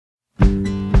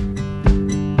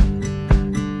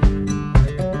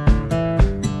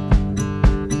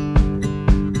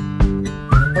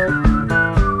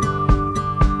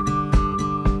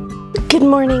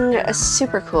morning,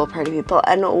 super cool party people,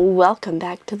 and welcome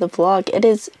back to the vlog. It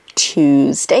is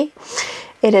Tuesday.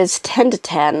 It is 10 to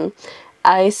 10.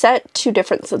 I set two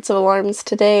different sets of alarms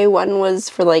today. One was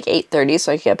for like 8:30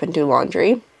 so I could get up and do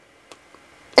laundry.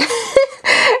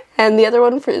 And the other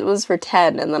one was for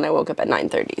 10, and then I woke up at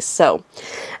 9:30. So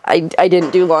I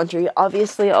didn't do laundry.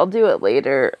 Obviously, I'll do it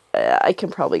later. I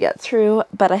can probably get through,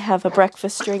 but I have a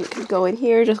breakfast drink going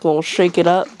here. Just gonna shake it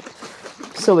up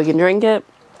so we can drink it.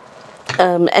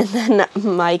 And then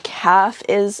my calf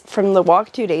is, from the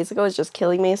walk 2 days ago, is just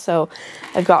killing me. So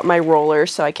I've got my roller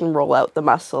so I can roll out the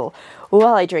muscle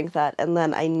while I drink that. And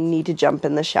then I need to jump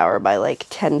in the shower by like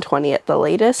 10:20 at the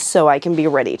latest so I can be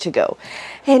ready to go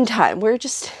in time.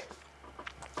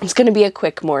 It's going to be a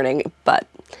quick morning, but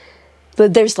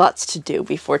there's lots to do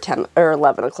before 10 or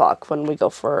 11 o'clock when we go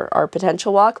for our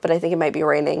potential walk, but I think it might be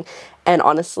raining. And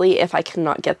honestly, if I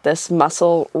cannot get this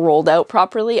muscle rolled out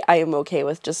properly, I am okay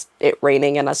with just it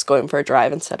raining and us going for a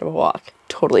drive instead of a walk.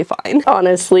 Totally fine.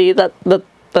 Honestly,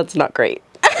 that's not great.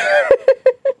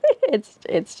 It's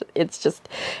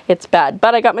bad.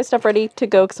 But I got my stuff ready to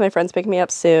go because my friend's picking me up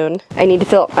soon. I need to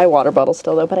fill up my water bottle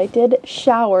still though, but I did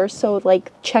shower, so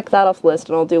like check that off the list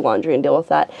and I'll do laundry and deal with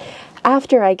that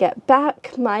after I get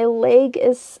back. My leg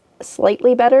is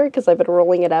slightly better because I've been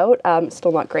rolling it out.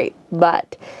 Still not great,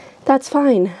 but that's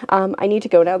fine. I need to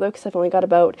go now though because I've only got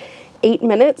about 8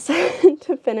 minutes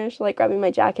to finish like grabbing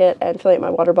my jacket and filling up my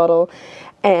water bottle,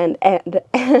 and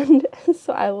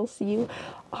so I will see you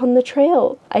on the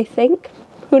trail, I think.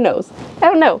 Who knows? I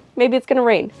don't know. Maybe it's gonna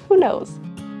rain. Who knows?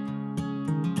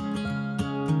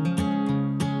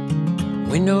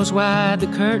 Windows wide, the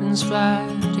curtains fly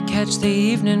to catch the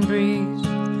evening breeze.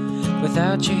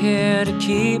 Without you here to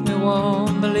keep me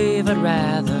warm, believe I'd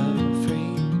rather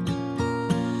freeze.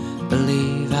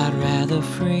 Believe I'd rather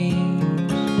freeze.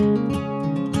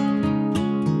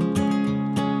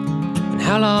 And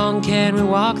how long can we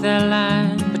walk that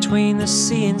line between the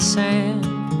sea and sand?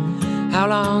 How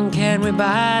long can we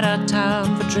bide our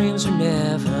time for dreams we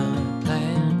never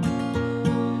planned?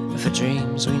 For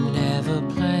dreams we never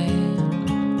planned.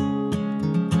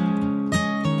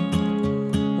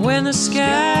 When the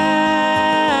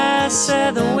sky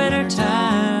said the winter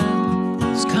time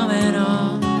is coming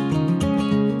on,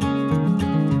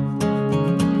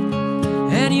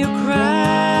 and you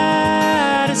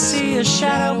cry to see a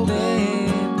shadow, babe,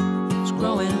 it's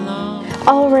growing long.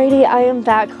 Alrighty, I am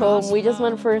back home. We just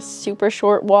went for a super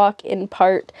short walk, in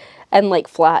part and like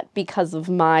flat because of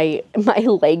my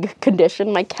leg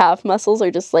condition. My calf muscles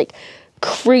are just like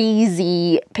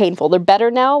crazy painful. They're better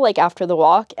now, like after the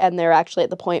walk, and they're actually at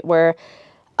the point where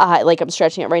like I'm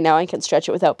stretching it right now. I can stretch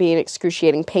it without being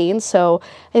excruciating pain, so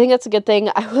I think that's a good thing.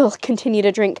 I will continue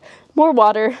to drink more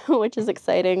water, which is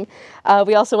exciting.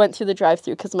 We also went through the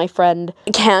drive-thru because my friend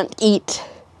can't eat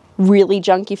really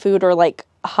junky food or like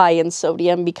high in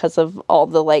sodium because of all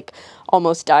the like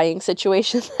almost dying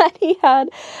situation that he had.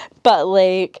 But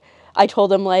like I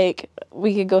told him like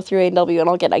we could go through A&W and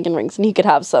I'll get onion rings and he could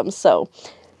have some, so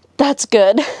that's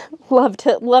good. Love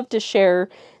to share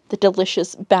the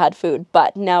delicious bad food.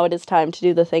 But now it is time to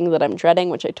do the thing that I'm dreading,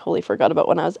 which I totally forgot about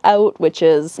when I was out, which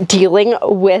is dealing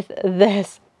with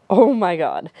this. Oh my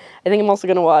god. I think I'm also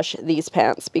gonna wash these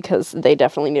pants because they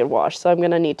definitely need a wash, so I'm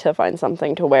gonna need to find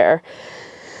something to wear.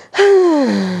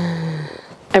 I'm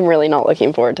really not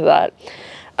looking forward to that.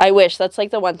 I wish, that's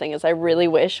like the one thing, is I really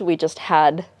wish we just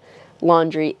had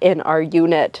laundry in our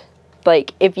unit.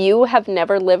 Like, if you have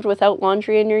never lived without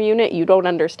laundry in your unit, you don't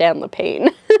understand the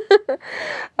pain.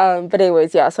 But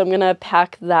anyways, yeah, so I'm gonna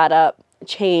pack that up,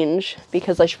 change,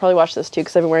 because I should probably wash this too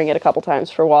because I've been wearing it a couple times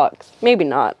for walks. Maybe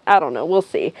not, I don't know, we'll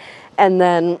see. And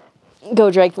then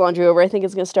go drag the laundry over. I think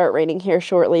it's gonna start raining here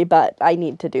shortly, but I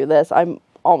need to do this. I'm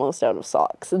almost out of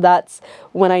socks. That's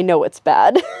when I know it's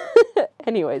bad.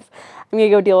 Anyways, I'm gonna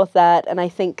go deal with that, and I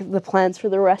think the plans for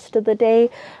the rest of the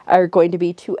day are going to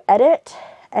be to edit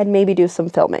and maybe do some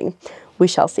filming. We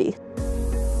shall see.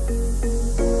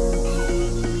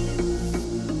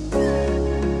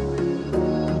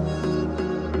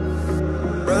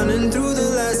 Running through the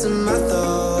last of my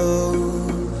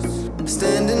thoughts,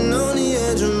 standing on the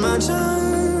edge of my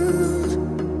time.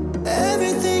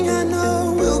 Everything I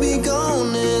know will be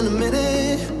gone in a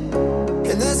minute,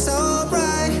 and that's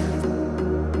alright.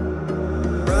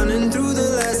 Running through the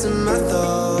last of my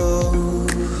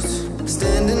thoughts,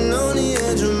 standing on the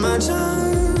edge of my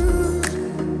time.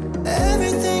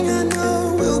 Everything I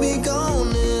know will be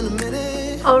gone in a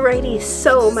minute. Alrighty,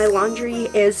 so my laundry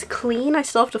is clean. I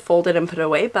still have to fold it and put it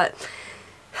away, but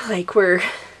like we're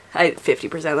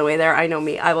 50% of the way there. I know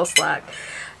me, I will slack.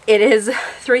 It is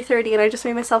 3:30 and I just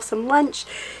made myself some lunch.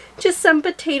 just some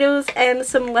potatoes and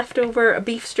some leftover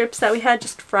beef strips that we had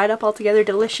just fried up all together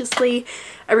deliciously.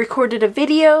 I recorded a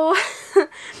video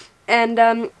and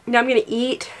now I'm gonna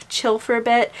eat, chill for a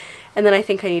bit, and then I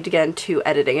think I need to get into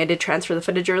editing. I did transfer the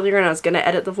footage earlier and I was gonna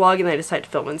edit the vlog and then I decided to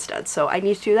film instead, so I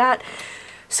need to do that.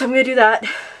 So I'm gonna do that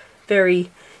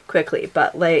very quickly,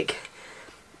 but like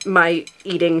my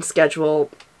eating schedule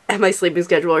and my sleeping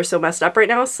schedule are so messed up right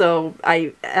now, so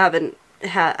I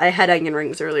had onion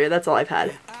rings earlier. That's all I've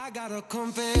had. I got a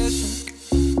confession.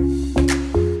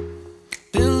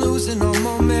 Been losing all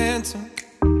momentum.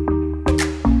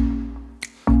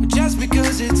 Just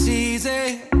because it's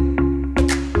easy,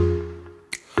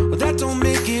 well, that don't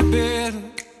make it better.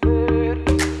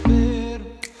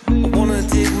 I wanna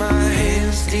dig my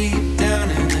hands deep down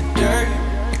in the dirt.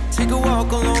 Take a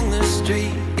walk along the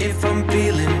street if I'm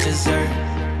feeling dessert.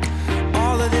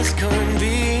 All of this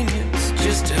convenience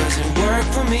just doesn't work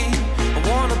for me. I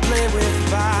wanna play with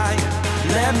fire,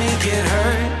 let me get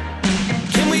hurt.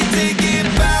 Can we take it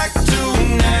back to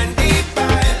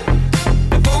 95?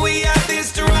 Before we had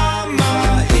this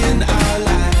drama in our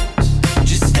lives,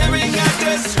 just staring at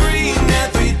the screen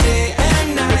every day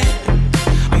and night.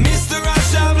 I miss the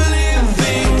rush of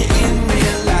living in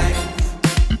real life.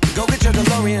 Go get your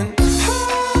DeLorean.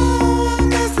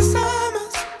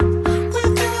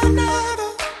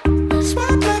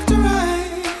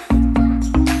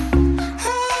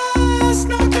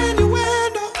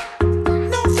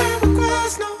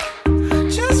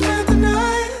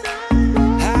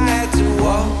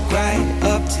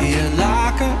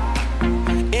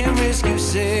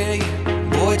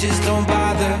 Just don't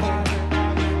bother.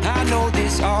 I know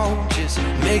this all just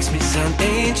makes me sound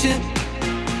ancient,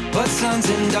 but sons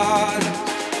and daughters,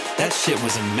 that shit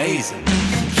was amazing.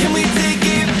 Can we take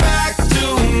it back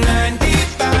to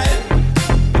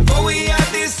 95? Before we had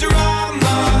this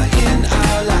drama in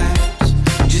our lives,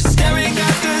 just staring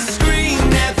at the screen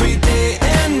every day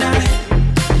and night.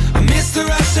 I miss the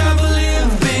rush of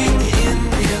living in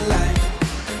real life.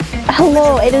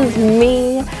 Hello, it is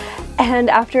me.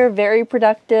 And after a very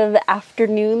productive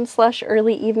afternoon /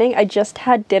 early evening, I just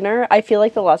had dinner. I feel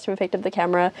like the last time I picked up the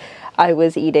camera, I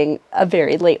was eating a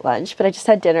very late lunch, but I just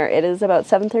had dinner. It is about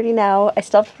 7:30 now. I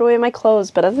still have to put away my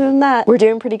clothes, but other than that, we're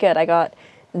doing pretty good. I got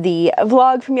the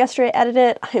vlog from yesterday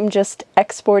edited. I'm just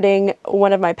exporting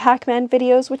one of my Pac-Man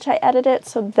videos, which I edited,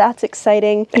 so that's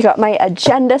exciting. I got my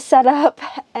agenda set up,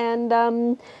 and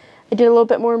I did a little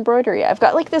bit more embroidery. I've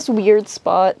got like this weird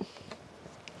spot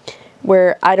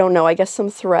where, I don't know, I guess some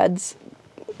threads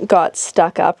got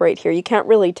stuck up right here. You can't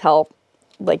really tell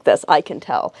like this. I can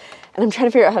tell. And I'm trying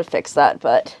to figure out how to fix that,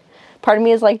 but part of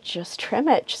me is like, just trim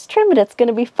it. Just trim it. It's going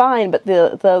to be fine. But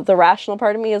the rational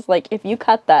part of me is like, if you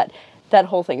cut that, that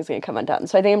whole thing is going to come undone.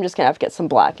 So I think I'm just going to have to get some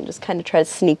black and just kind of try to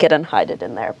sneak it and hide it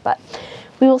in there. But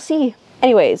we will see.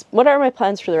 Anyways, what are my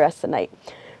plans for the rest of the night?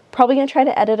 Probably going to try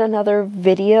to edit another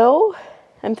video.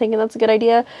 I'm thinking that's a good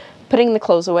idea. Putting the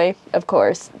clothes away, of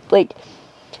course. Like,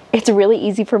 it's really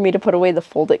easy for me to put away the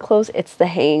folded clothes. It's the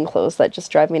hanging clothes that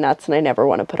just drive me nuts and I never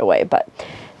want to put away, but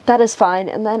that is fine.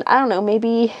 And then, I don't know,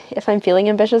 maybe if I'm feeling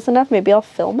ambitious enough, maybe I'll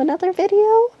film another video?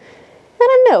 I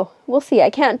don't know. We'll see. I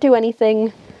can't do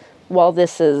anything while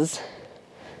this is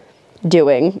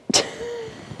doing.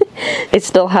 I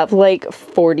still have like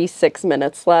 46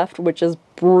 minutes left, which is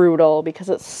brutal because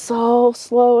it's so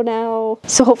slow now.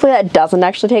 So hopefully that doesn't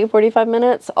actually take 45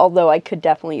 minutes, although I could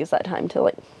definitely use that time to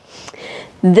like...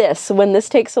 When this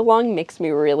takes so long, makes me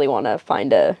really want to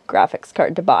find a graphics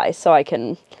card to buy so I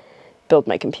can build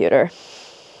my computer.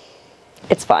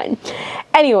 It's fine.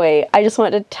 Anyway, I just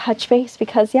wanted to touch base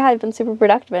because, yeah, I've been super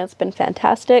productive and it's been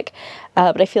fantastic,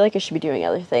 but I feel like I should be doing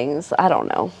other things. I don't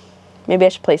know. Maybe I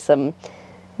should play some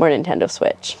more Nintendo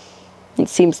Switch. It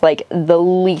seems like the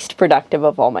least productive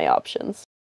of all my options.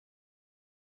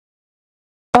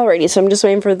 Alrighty, so I'm just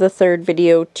waiting for the third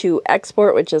video to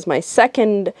export, which is my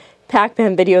second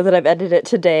Pac-Man video that I've edited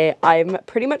today. I'm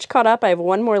pretty much caught up. I have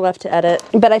one more left to edit,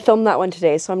 but I filmed that one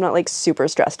today, so I'm not like super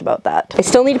stressed about that. I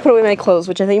still need to put away my clothes,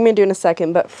 which I think I'm gonna do in a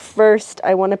second, but first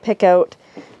I want to pick out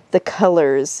the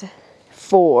colors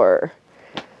for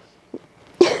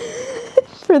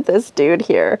this dude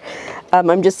here.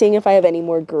 I'm just seeing if I have any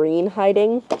more green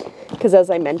hiding, because as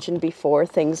I mentioned before,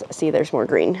 there's more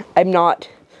green. I'm not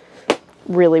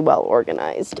really well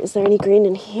organized. Is there any green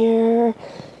in here?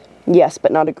 Yes,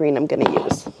 but not a green I'm gonna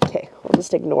use. Okay, we'll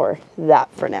just ignore that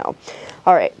for now.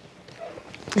 All right,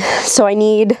 so I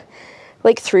need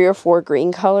like 3 or 4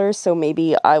 green colors, so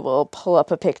maybe I will pull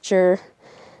up a picture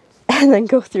and then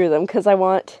go through them, because I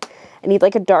need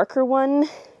like a darker one,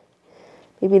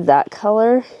 maybe that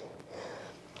color,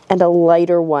 and a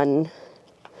lighter one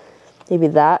maybe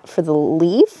that for the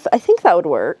leaf. I think that would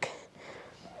work.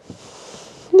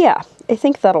 Yeah, I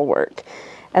think that'll work.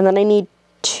 And then I need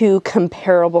 2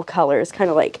 comparable colors, kind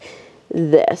of like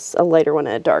this, a lighter one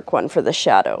and a dark one for the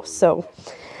shadow. So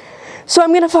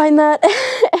I'm gonna find that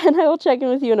and I will check in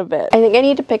with you in a bit. I think I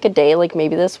need to pick a day, like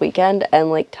maybe this weekend,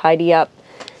 and like tidy up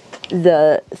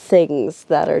the things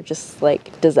that are just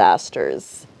like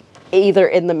disasters, either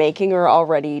in the making or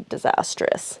already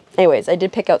disastrous. Anyways, I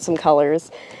did pick out some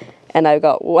colors and I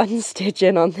got 1 stitch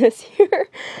in on this here.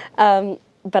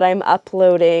 But I'm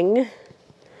uploading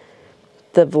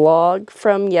the vlog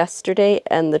from yesterday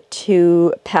and the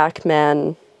 2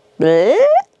 Pac-Man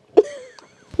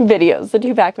videos, the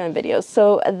 2 Pac-Man videos.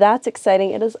 So that's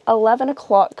exciting. It is 11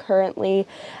 o'clock currently.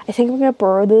 I think I'm gonna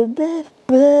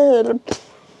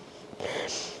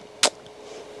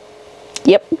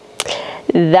Yep.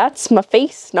 That's my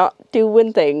face not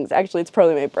doing things. Actually, it's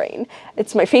probably my brain.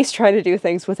 It's my face trying to do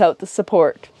things without the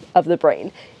support of the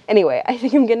brain. Anyway, I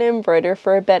think I'm gonna embroider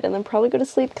for a bit and then probably go to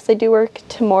sleep because I do work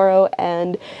tomorrow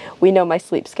and we know my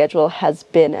sleep schedule has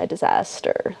been a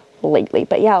disaster lately.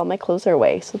 But yeah, all my clothes are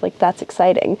away, so like that's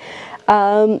exciting.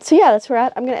 So yeah, that's where we're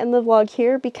at. I'm gonna end the vlog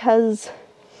here because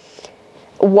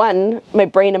 1, my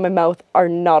brain and my mouth are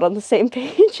not on the same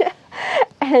page,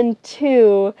 and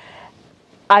 2,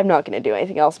 I'm not gonna do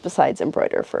anything else besides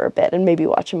embroider for a bit and maybe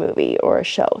watch a movie or a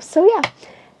show. So yeah.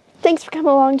 Thanks for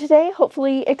coming along today.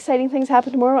 Hopefully exciting things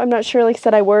happen tomorrow. I'm not sure, like I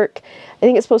said, I work. I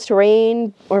think it's supposed to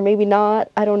rain or maybe not.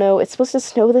 I don't know. It's supposed to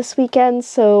snow this weekend,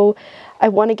 so I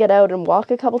want to get out and walk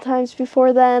a couple times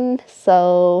before then.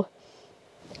 So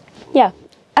yeah,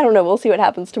 I don't know. We'll see what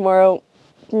happens tomorrow.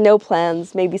 No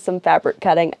plans. Maybe some fabric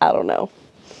cutting. I don't know.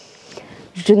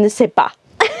 Je ne sais pas.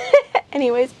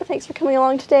 Anyways, thanks for coming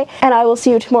along today, and I will see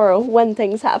you tomorrow when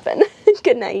things happen.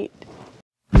 Good night.